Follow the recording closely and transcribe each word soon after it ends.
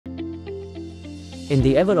In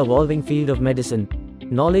the ever-evolving field of medicine,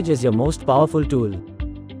 knowledge is your most powerful tool.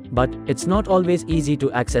 But it's not always easy to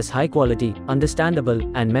access high-quality, understandable,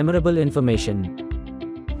 and memorable information.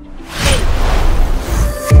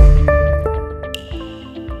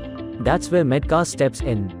 That's where MedCAS steps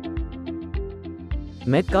in.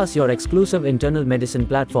 MedCAS, your exclusive internal medicine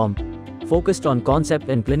platform, focused on concept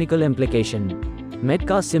and clinical implication.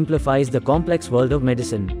 MedCAS simplifies the complex world of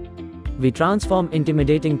medicine. We transform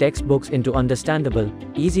intimidating textbooks into understandable,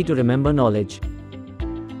 easy-to-remember knowledge.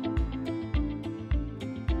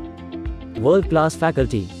 World-class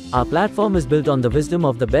faculty. Our platform is built on the wisdom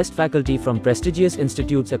of the best faculty from prestigious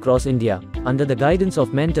institutes across India, under the guidance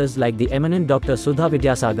of mentors like the eminent Dr. Sudha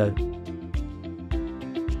Vidyasagar.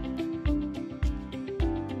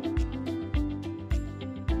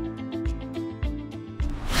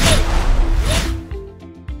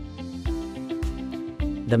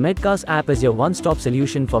 The MedCAS app is your one-stop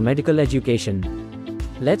solution for medical education.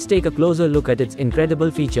 Let's take a closer look at its incredible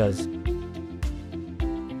features.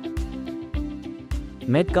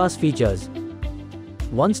 MedCAS features: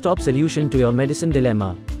 one-stop solution to your medicine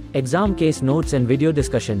dilemma, exam case notes and video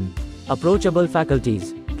discussion, approachable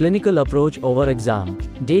faculties, clinical approach over exam,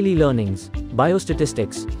 daily learnings,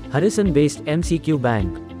 biostatistics, Harrison-based MCQ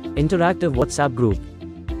bank, interactive WhatsApp group.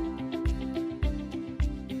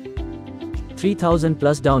 3,000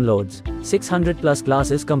 plus downloads, 600 plus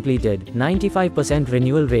classes completed, 95%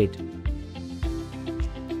 renewal rate.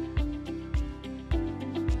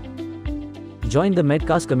 Join the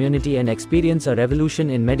MedCAS community and experience a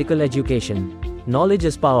revolution in medical education. Knowledge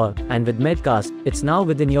is power, and with MedCAS, it's now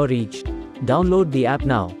within your reach. Download the app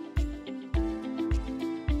now.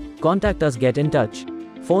 Contact us, get in touch.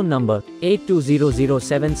 Phone number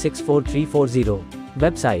 8200764340.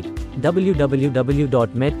 Website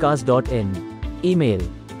www.medcas.in. Email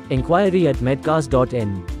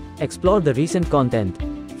inquiry@medcas.in. Explore the recent content: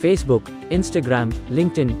 Facebook, Instagram,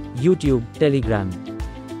 LinkedIn, YouTube, Telegram.